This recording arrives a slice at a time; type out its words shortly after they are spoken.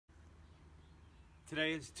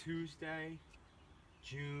Today is Tuesday,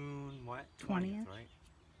 June what? 20th. Right?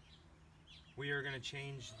 We are going to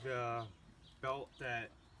change the belt that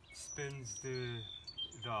spins the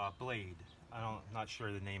blade. I'm not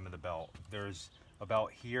sure the name of the belt. There's a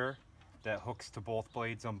belt here that hooks to both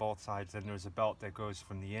blades on both sides, and there's a belt that goes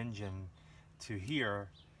from the engine to here,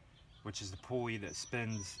 which is the pulley that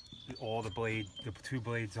spins all the two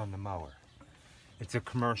blades on the mower. It's a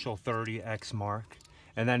commercial 30 Exmark.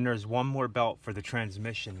 And then there's one more belt for the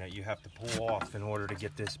transmission that you have to pull off in order to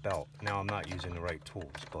get this belt. Now I'm not using the right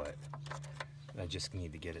tools, but I just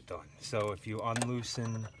need to get it done. So if you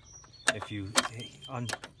if you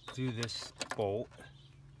undo this bolt,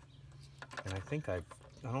 and I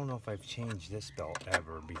don't know if I've changed this belt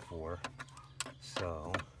ever before.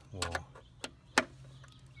 So we'll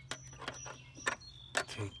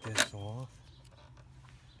take this off.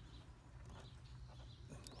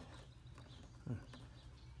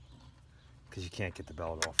 Because you can't get the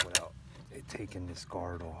belt off without it taking this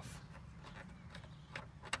guard off.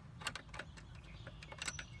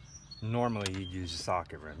 Normally you'd use a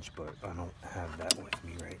socket wrench, but I don't have that with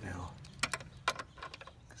me right now.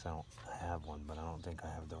 Because I don't have one, but I don't think I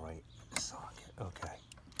have the right socket. Okay.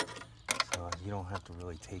 So you don't have to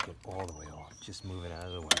really take it all the way off. Just move it out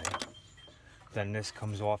of the way. Then this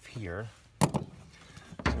comes off here. So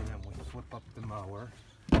then we flip up the mower.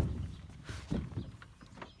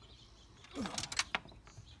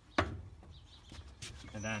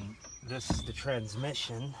 And then this is the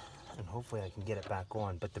transmission, and hopefully I can get it back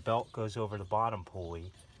on, but the belt goes over the bottom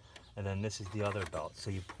pulley, and then this is the other belt.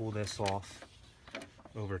 So you pull this off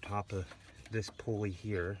over top of this pulley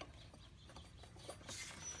here,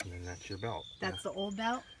 and then that's your belt. That's the old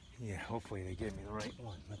belt? Yeah, hopefully they gave me the right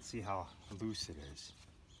one. Let's see how loose it is.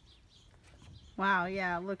 Wow,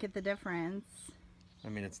 yeah, look at the difference. I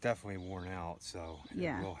mean, it's definitely worn out, so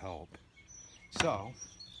yeah, it will help. So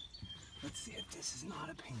let's see if this is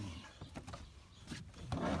not a pain.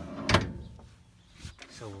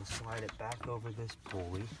 So we'll slide it back over this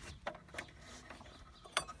pulley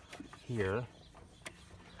here,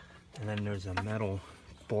 and then there's a metal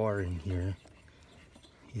bar in here.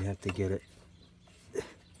 You have to get it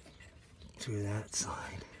to that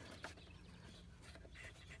side,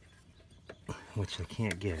 which I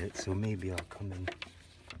can't get it, so maybe I'll come in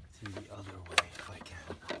through the other way if I can.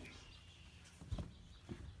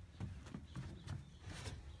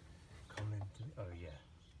 Oh yeah.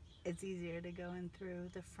 It's easier to go in through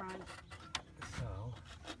the front. So,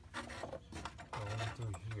 going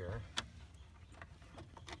through here.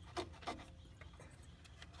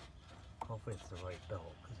 Hopefully it's the right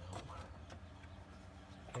belt, because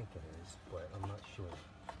I think it is, but I'm not sure.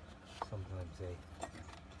 Sometimes they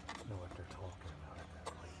know what they're talking about at that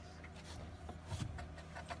place.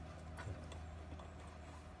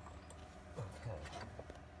 Okay.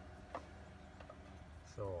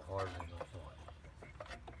 So harder than I thought.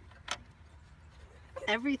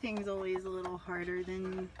 Everything's always a little harder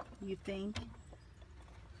than you think.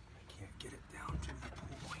 I can't get it down through the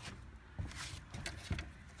pulley.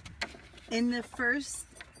 In the first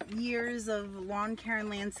years of lawn care and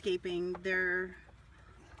landscaping, there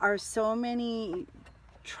are so many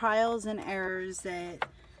trials and errors that...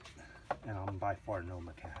 And I'm by far no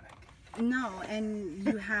mechanic. No, and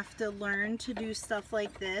you have to learn to do stuff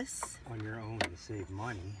like this on your own to save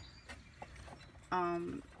money.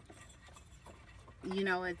 You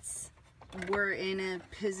know, we're in a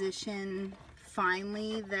position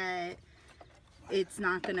finally that it's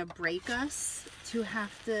not going to break us to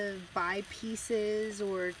have to buy pieces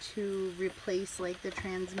or to replace like the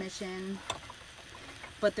transmission.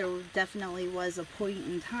 But there definitely was a point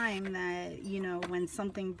in time that, you know, when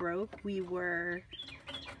something broke, we were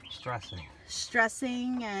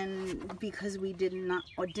stressing, and because we didn't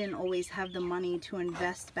always have the money to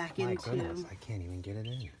invest back into. My goodness, I can't even get it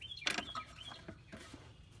in.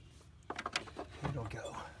 It'll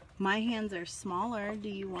go. My hands are smaller. Do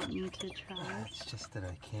you want me to try? It's just that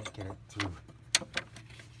I can't get it through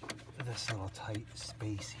this little tight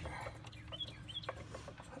space here.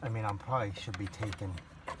 I mean, I probably should be taking...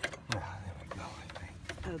 there we go, I think.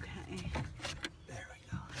 Okay. There we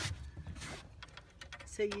go.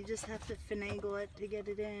 So you just have to finagle it to get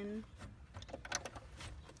it in.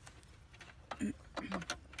 And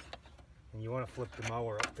you want to flip the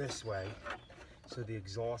mower up this way so the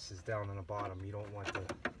exhaust is down on the bottom. You don't want to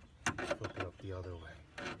flip it up the other way.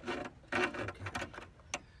 Okay.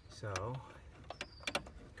 So,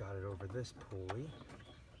 got it over this pulley.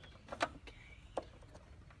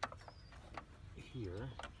 Here.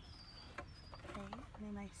 Okay,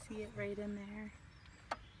 and then I see it right in there.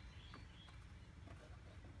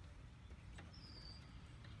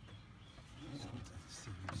 Something's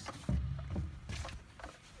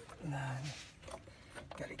And then,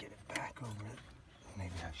 gotta get it back over it.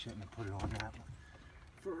 Maybe I shouldn't have put it on that one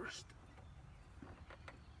first.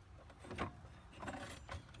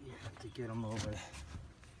 You have to get them over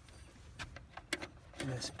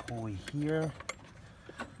this pulley here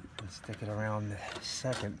and stick it around the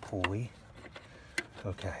second pulley.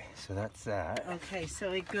 Okay, so that's that. Okay,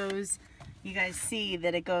 so it goes, you guys see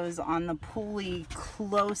that it goes on the pulley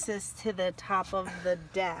closest to the top of the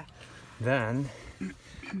deck. Then,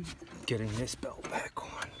 getting this belt back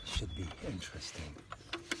on should be interesting.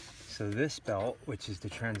 So this belt, which is the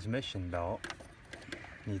transmission belt,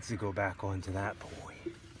 needs to go back onto that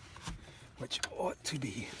pulley, which ought to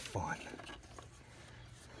be fun.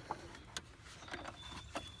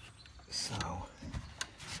 So,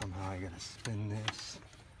 somehow I gotta spin this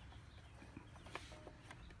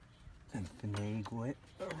and finagle it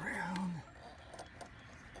around.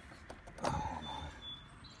 Oh, hold on.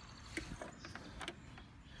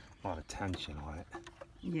 A lot of tension on it.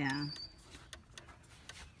 Yeah.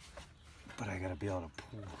 But I gotta be able to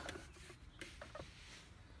pull.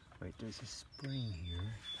 Wait, there's a spring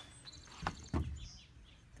here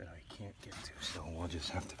that I can't get to, so we'll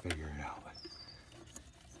just have to figure it out.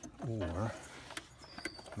 Or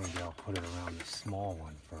maybe I'll put it around the small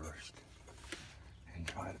one first and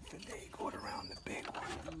try to finagle it around the big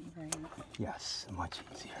one. Right. Yes, much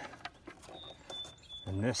easier.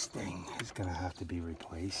 And this thing is gonna have to be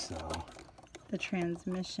replaced, so. The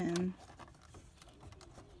transmission.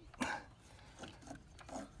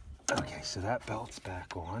 Okay, so that belt's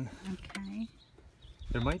back on. Okay.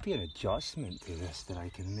 There might be an adjustment to this that I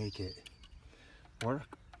can make it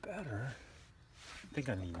work better. I think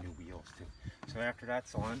I need new wheels too. So after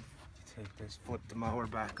that's on, you take this, flip the mower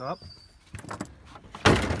back up.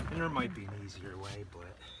 And there might be an easier way, but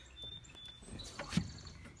it's fine.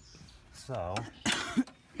 So,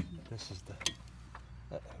 this is the,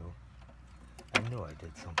 uh-oh. I knew I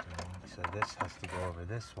did something wrong. So this has to go over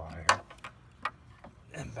this wire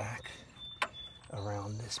and back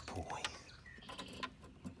around this pulley.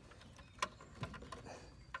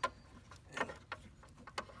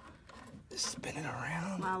 Spin it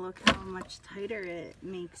around. Wow, look how much tighter it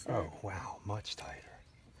makes it. Oh, wow, much tighter.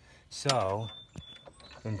 So,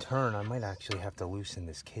 in turn, I might actually have to loosen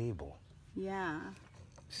this cable. Yeah.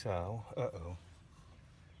 So, uh-oh.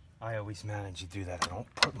 I always manage to do that. I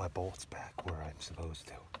don't put my bolts back where I'm supposed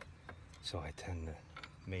to. So I tend to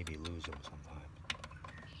maybe lose them sometimes.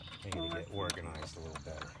 I need to get organized a little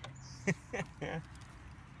better.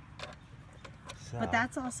 So, But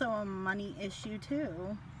that's also a money issue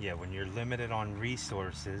too. yeah, when you're limited on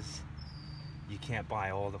resources, you can't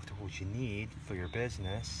buy all the tools you need for your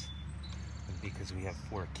business. And because we have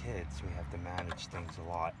 4 kids, we have to manage things a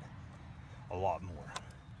lot more.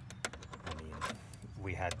 I mean,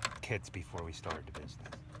 we had kids before we started the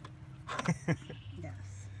business. Yes.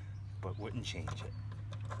 But wouldn't change it.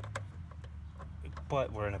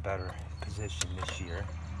 But we're in a better position this year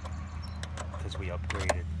because we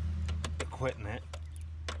upgraded equipment,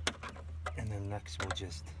 and then next we'll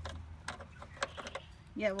just...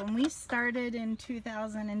 Yeah, when we started in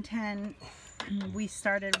 2010, we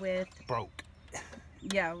started with... broke.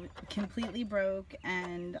 Yeah, completely broke,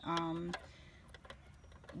 and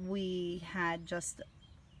we had just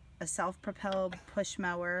a self-propelled push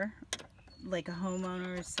mower, like a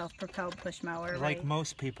homeowner's self-propelled push mower. Like right?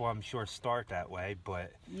 most people, I'm sure, start that way,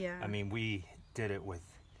 but Yeah. I mean, we did it with...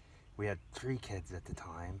 We had 3 kids at the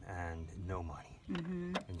time and no money,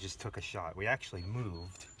 and just took a shot. We actually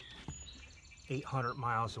moved 800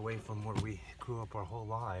 miles away from where we grew up our whole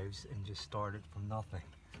lives and just started from nothing.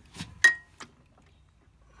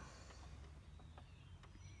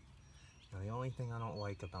 Now, the only thing I don't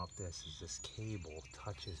like about this is this cable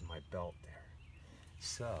touches my belt there.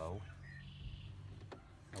 So,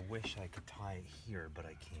 I wish I could tie it here, but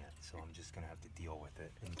I can't. So I'm just gonna have to deal with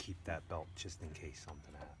it and keep that belt just in case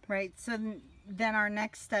something happens. Right, so then our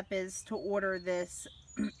next step is to order this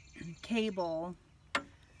cable.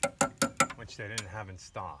 Which they didn't have in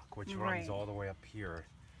stock, which Right. runs all the way up here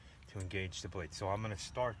to engage the blade. So I'm gonna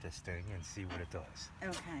start this thing and see what it does.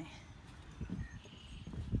 Okay.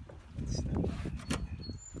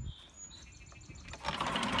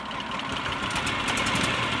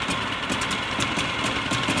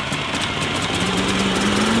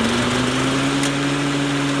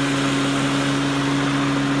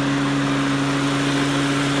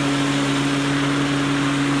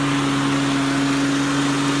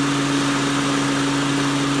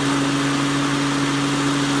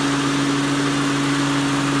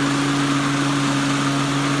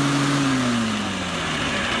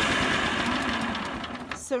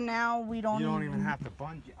 You don't even have to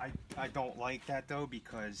bungee. I don't like that though,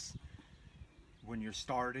 because when you're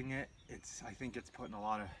starting it, I think it's putting a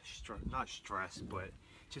lot of not stress, but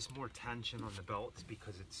just more tension on the belts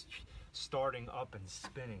because it's starting up and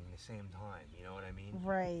spinning the same time, you know what I mean?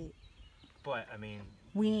 Right. But I mean,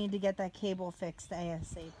 we need to get that cable fixed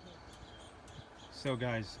ASAP. So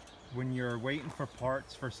guys, when you're waiting for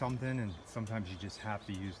parts for something, and sometimes you just have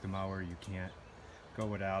to use the mower, you can't go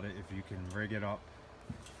without it. If you can rig it up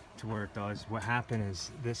to where it does, what happened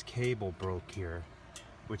is this cable broke here,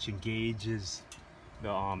 which engages the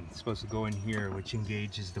it's supposed to go in here, which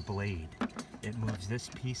engages the blade. It moves this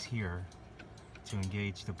piece here to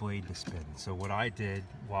engage the blade to spin. So what I did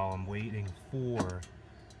while I'm waiting for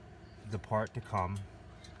the part to come,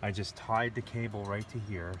 I just tied the cable right to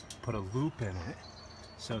here, put a loop in it,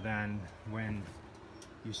 so then when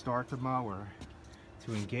you start the mower,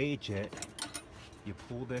 to engage it, you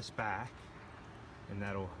pull this back and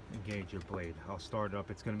that'll engage your blade. I'll start it up.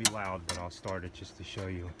 It's going to be loud, but I'll start it just to show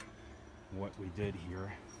you what we did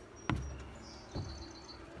here.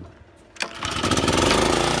 So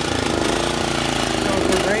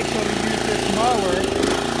for Rachel to use this mower,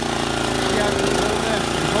 she has to pull this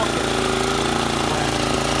and hook it.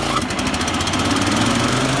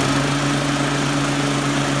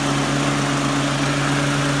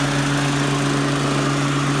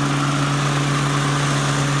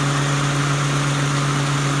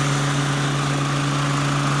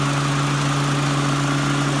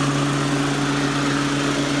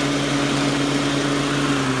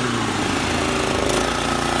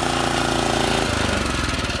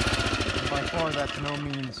 That's no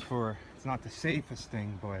means for, it's not the safest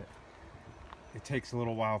thing, but it takes a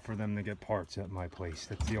little while for them to get parts at my place.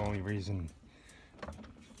 That's the only reason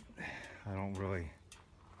I don't really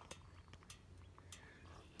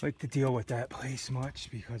like to deal with that place much,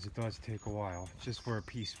 because it does take a while. Just for a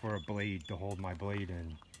piece for a blade to hold my blade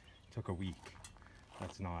in took a week.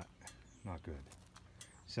 That's not good.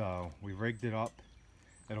 So we rigged it up.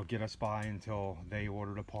 It'll get us by until they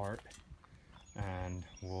order the part, and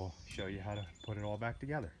we'll show you how to put it all back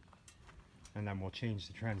together. And then we'll change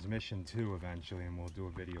the transmission too eventually, and we'll do a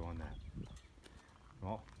video on that.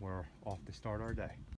 Well, we're off to start our day.